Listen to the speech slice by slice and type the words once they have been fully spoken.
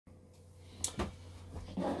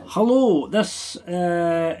Hello, this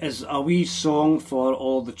is a wee song for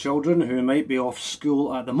all the children who might be off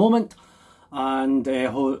school at the moment and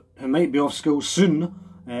who might be off school soon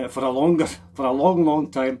for a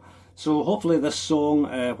long time. So hopefully this song,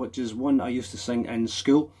 which is one I used to sing in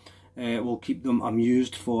school, will keep them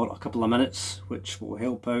amused for a couple of minutes, which will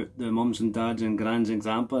help out the mums and dads and grands and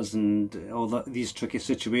grandpas and all these tricky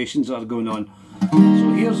situations that are going on.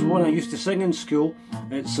 So here's one I used to sing in school.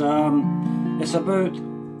 It's about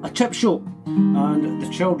a chip shop, and the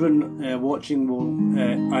children watching will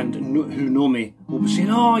who know me will be saying,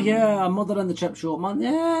 "Oh yeah, a mother in the chip shop, man.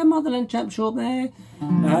 Yeah, mother in the chip shop, eh?"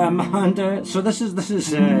 So this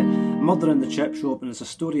is Mother in the Chip Shop, and it's a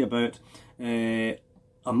story about a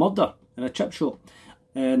murder in a chip shop.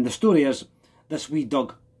 And the story is this wee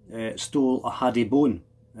dog stole a haddy bone.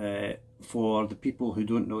 For the people who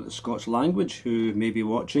don't know the Scots language who may be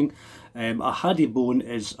watching, a haddy bone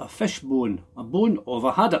is a fish bone, a bone of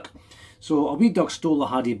a haddock. So a wee dog stole a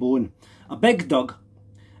haddy bone. A big dog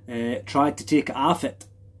tried to take it off it,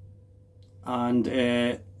 and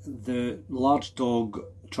the large dog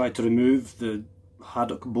tried to remove the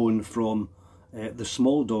haddock bone from the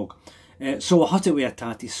small dog. So I hit it with a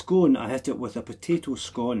tatty scone. I hit it with a potato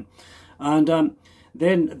scone, and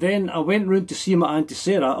then I went round to see my Auntie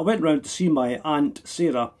Sarah. I went round to see my Aunt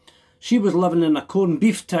Sarah. She was living in a corned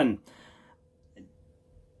beef tin.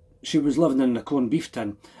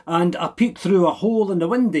 And I peeked through a hole in the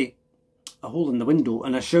window,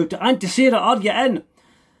 and I shouted, "Auntie Sarah, are you in?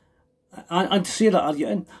 Auntie Sarah, are you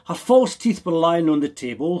in?" Her false teeth were lying on the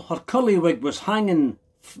table. Her curly wig was hanging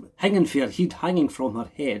from her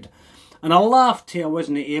head. And I laughed till I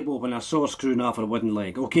wasn't able when I saw her screwing off her wooden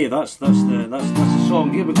leg. Okay, that's the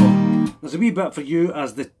song. Here we go. There's a wee bit for you,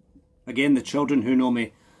 as the children who know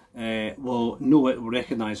me will know it, will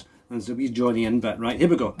recognise. And there's a wee joining in bit. Right, here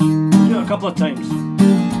we go. Do it a couple of times.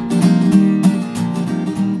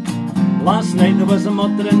 Last night there was a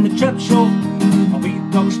murder in the chip shop. A wee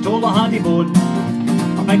dog stole a haddy bone.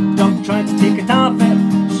 A big dog tried to take it off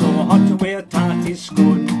it, so I had to wear a tatty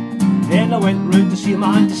scone. Then I went round to see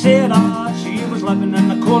my Auntie Sarah. She was living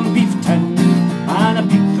in a corned beef tin. And I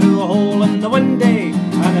peeked through a hole in the window,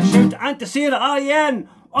 and I shouted, "Auntie Sarah, are you in?"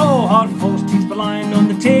 Oh, her false teeth were lying on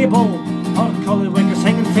the table. Her curly wig was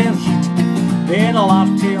hanging fair heat. Then I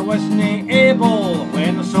laughed till I wasn't able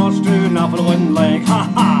when I saw her screwing off her one leg. Ha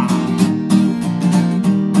ha!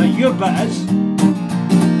 Now your bit is: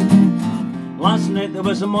 last night there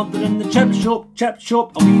was a murder in the chip shop.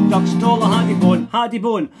 A wee dog stole a haddy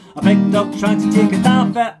bone. A big dog tried to take it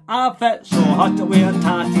off it, so I had to wear a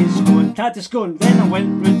tatty scone. Then I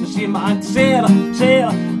went round to see my Auntie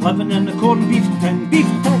Sarah, living in a corned beef tin.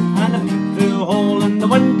 And I peeked through a hole in the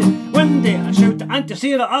window. I shouted, "Auntie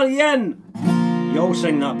Sarah, are you in?" You all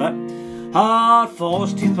sing that bit. Her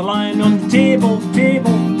false teeth were lying on the table.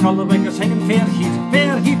 Curly wig was hanging fair heat.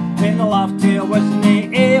 Then I laughed till I wasn't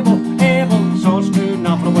able. So I was screwing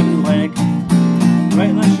off her wooden leg.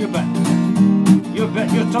 Right, that's your bit.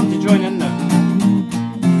 Your turn to join in now.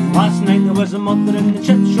 Last night there was a murder in the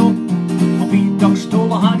chip shop. A wee dog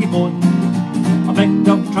stole a haddy bone. A big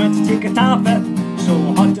dog tried to take it off it, so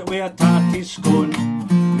I had to wear a tatty scone.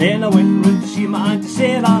 Then I went round to see my Auntie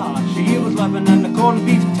Sarah. She was living in a corned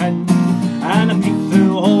beef tin. And I peeked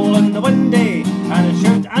through a hole in the window, and I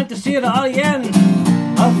shouted, "Auntie Sarah, are you in?"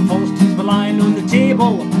 Her false teeth were lying on the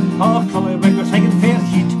table. Her curly wig was hanging fair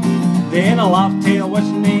heat. Then I laughed till I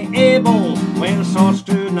wasn't able when I saw her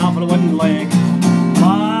screwing off her wooden leg.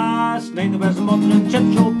 Last night there was a murder in the chip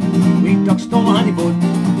shop. A wee dog stole a haddy bone.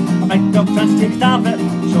 A big dog tried to take it off it,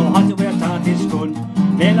 so I had to wear a tatty scone.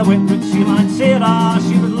 Then I went round to see my Auntie Sarah.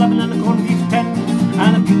 She was living in a corned beef tin.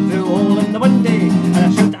 And I peeked through a hole in the window, and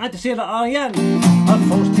I shouted, "Auntie Sarah, are you in?" Her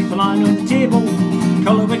false teeth were lying on the table.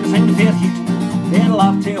 Curly wig was hanging fair heat. Then I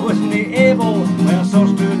laughed till I wasn't able when I saw her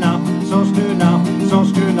screwing off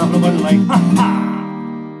her wooden leg. Ha ha!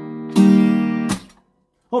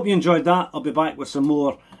 Hope you enjoyed that. I'll be back with some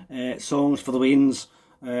more songs for the weans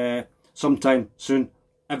sometime soon.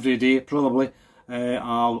 Every day, probably.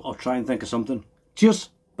 I'll try and think of something. Cheers.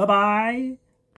 Bye-bye.